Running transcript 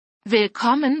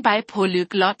Willkommen bei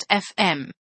Polyglot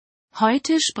FM.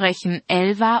 Heute sprechen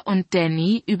Elva und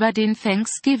Danny über den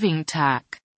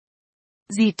Thanksgiving-Tag.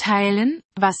 Sie teilen,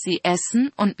 was sie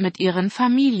essen und mit ihren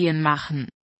Familien machen.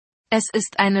 Es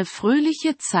ist eine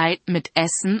fröhliche Zeit mit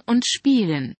Essen und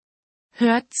Spielen.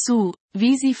 Hört zu,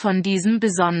 wie sie von diesem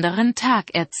besonderen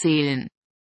Tag erzählen.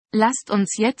 Lasst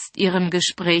uns jetzt ihrem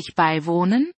Gespräch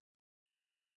beiwohnen.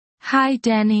 Hi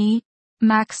Danny,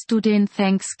 magst du den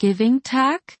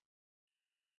Thanksgiving-Tag?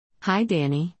 Hi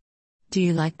Danny. Do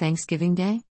you like Thanksgiving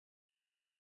Day?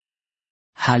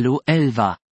 Hallo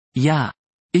Elva. Ja,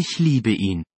 ich liebe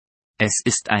ihn. Es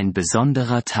ist ein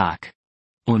besonderer Tag.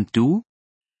 Und du?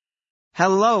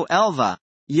 Hello Elva.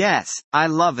 Yes, I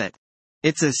love it.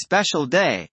 It's a special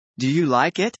day. Do you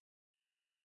like it?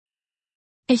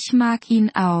 Ich mag ihn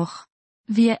auch.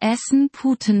 Wir essen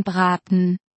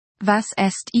Putenbraten. Was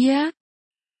esst ihr?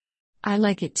 I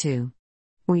like it too.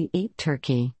 We eat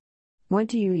turkey. What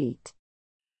do you eat?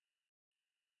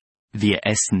 Wir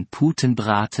essen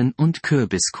Putenbraten und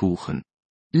Kürbiskuchen.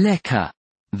 Lecker!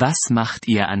 Was macht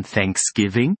ihr an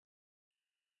Thanksgiving?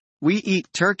 We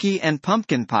eat turkey and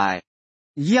pumpkin pie.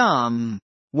 Yum!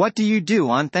 What do you do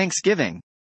on Thanksgiving?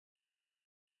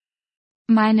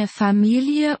 Meine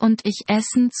Familie und ich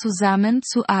essen zusammen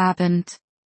zu Abend.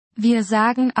 Wir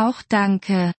sagen auch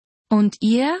Danke. Und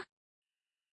ihr?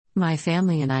 My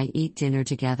family and I eat dinner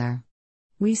together.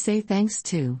 We say thanks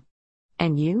too.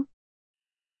 And you?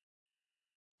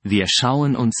 Wir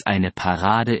schauen uns eine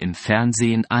Parade im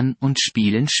Fernsehen an und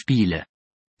spielen Spiele.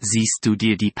 Siehst du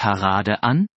dir die Parade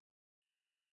an?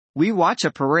 We watch a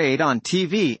parade on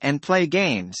TV and play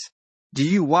games. Do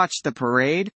you watch the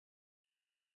parade?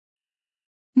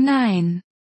 Nein.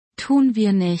 Tun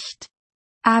wir nicht.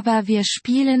 Aber wir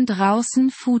spielen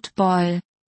draußen Football.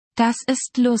 Das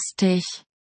ist lustig.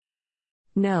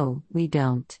 No, we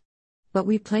don't. But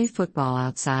we play football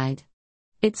outside.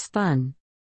 It's fun.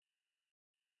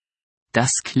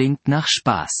 Das klingt nach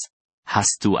Spaß.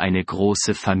 Hast du eine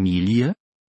große Familie?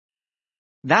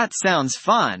 That sounds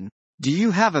fun. Do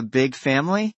you have a big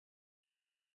family?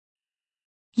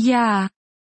 Ja.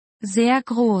 Sehr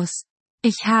groß.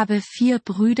 Ich habe 4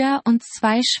 Brüder und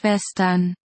 2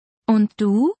 Schwestern. Und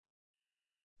du?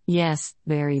 Yes,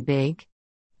 very big.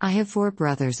 I have 4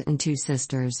 brothers and 2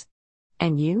 sisters.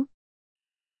 And you?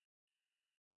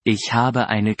 Ich habe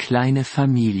eine kleine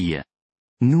Familie.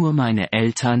 Nur meine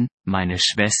Eltern, meine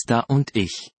Schwester und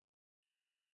ich.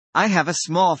 I have a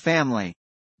small family.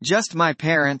 Just my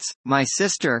parents, my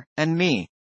sister, and me.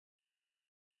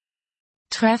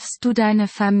 Treffst du deine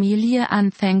Familie an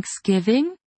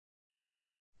Thanksgiving?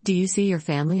 Do you see your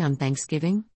family on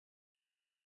Thanksgiving?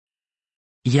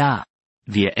 Ja,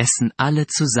 wir essen alle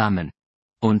zusammen.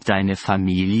 Und deine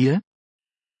Familie?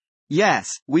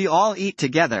 Yes, we all eat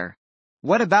together.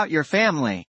 What about your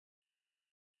family?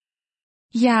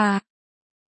 Ja.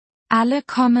 Alle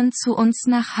kommen zu uns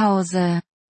nach Hause.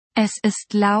 Es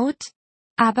ist laut,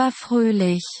 aber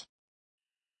fröhlich.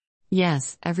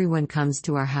 Yes, everyone comes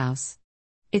to our house.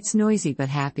 It's noisy but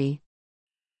happy.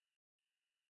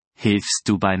 Hilfst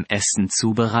du beim Essen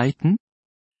zubereiten?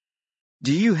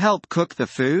 Do you help cook the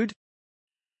food?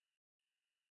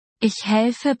 Ich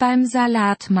helfe beim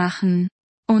Salat machen.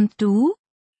 Und du?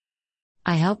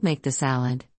 I help make the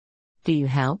salad. Do you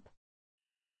help?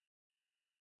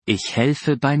 Ich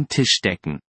helfe beim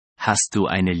Tischdecken. Hast du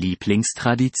eine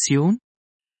Lieblingstradition?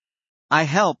 I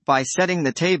help by setting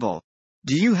the table.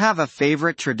 Do you have a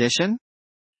favorite tradition?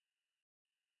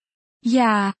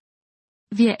 Ja.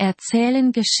 Wir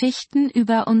erzählen Geschichten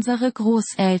über unsere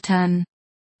Großeltern.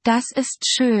 Das ist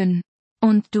schön.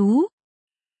 Und du?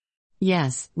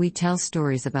 Yes, we tell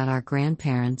stories about our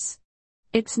grandparents.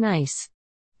 It's nice.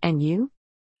 And you?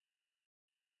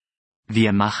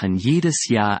 Wir machen jedes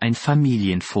Jahr ein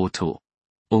Familienfoto,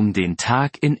 um den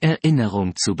Tag in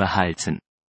Erinnerung zu behalten.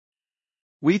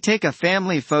 We take a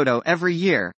family photo every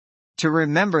year. To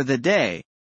remember the day.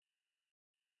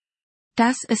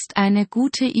 Das ist eine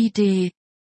gute Idee.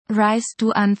 Reist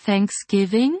du an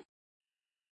Thanksgiving?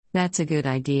 That's a good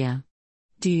idea.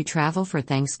 Do you travel for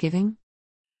Thanksgiving?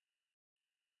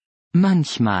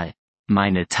 Manchmal.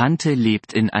 Meine Tante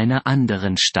lebt in einer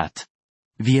anderen Stadt.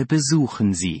 Wir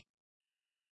besuchen sie.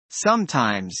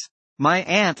 Sometimes. My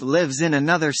aunt lives in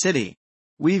another city.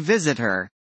 We visit her.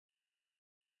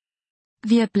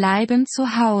 Wir bleiben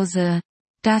zu Hause.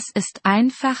 Das ist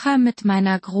einfacher mit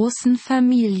meiner großen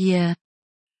Familie.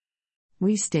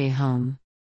 We stay home.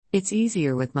 It's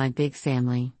easier with my big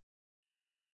family.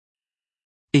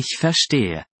 Ich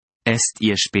verstehe. Esst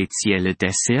ihr spezielle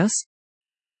Desserts?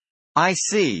 I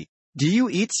see. Do you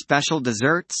eat special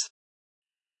desserts?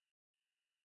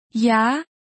 Ja.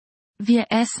 Wir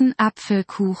essen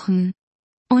Apfelkuchen.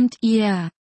 Und ihr?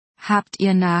 Habt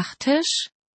ihr Nachtisch?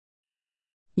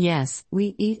 Yes,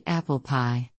 we eat apple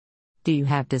pie. Do you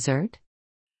have dessert?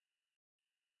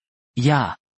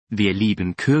 Ja, wir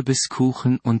lieben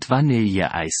Kürbiskuchen und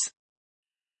Vanilleeis.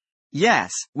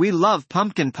 Yes, we love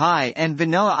pumpkin pie and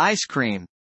vanilla ice cream.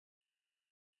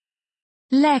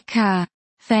 Lecker!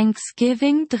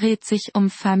 Thanksgiving dreht sich um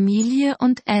Familie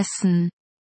und Essen.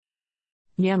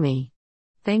 Yummy.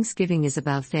 Thanksgiving is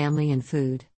about family and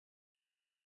food.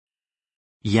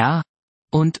 Ja,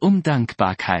 und um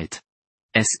Dankbarkeit.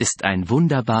 Es ist ein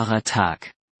wunderbarer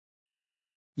Tag.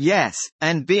 Yes,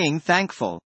 and being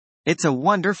thankful. It's a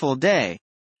wonderful day.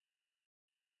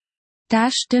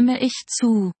 Da stimme ich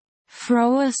zu.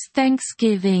 Frohes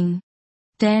Thanksgiving.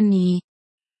 Danny.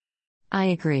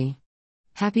 I agree.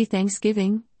 Happy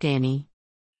Thanksgiving, Danny.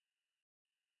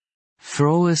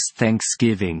 Frohes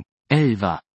Thanksgiving,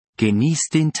 Elva. Genieß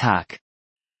den Tag.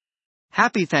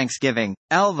 Happy Thanksgiving,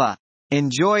 Elva.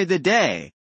 Enjoy the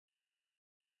day.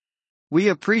 We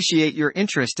appreciate your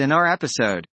interest in our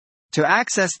episode. To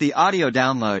access the audio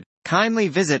download, kindly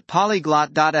visit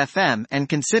polyglot.fm and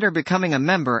consider becoming a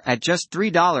member at just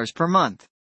 $3 per month.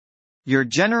 Your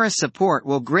generous support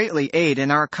will greatly aid in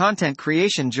our content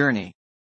creation journey.